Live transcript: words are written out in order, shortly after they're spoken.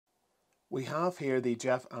We have here the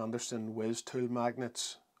Geoff Anderson WizTool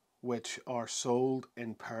Magnets, which are sold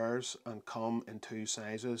in pairs and come in two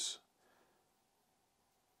sizes.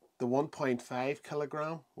 The 1.5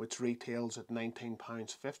 kilogram, which retails at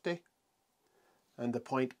 £19.50, and the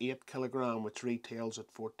 0.8 kilogram, which retails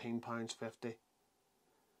at £14.50.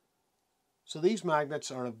 So these magnets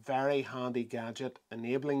are a very handy gadget,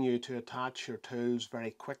 enabling you to attach your tools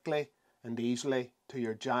very quickly and easily to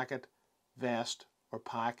your jacket, vest or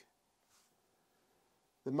pack.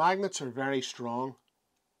 The magnets are very strong.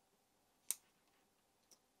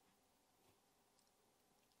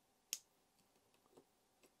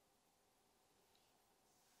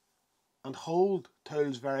 And hold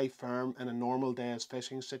tools very firm in a normal day's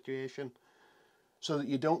fishing situation, so that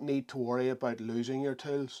you don't need to worry about losing your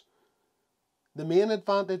tools. The main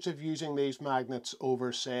advantage of using these magnets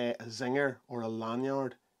over, say, a zinger or a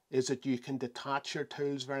lanyard is that you can detach your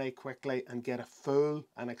tools very quickly and get a full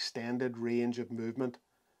and extended range of movement.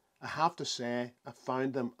 I have to say, I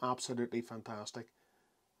found them absolutely fantastic.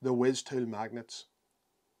 The WizTool Magnets.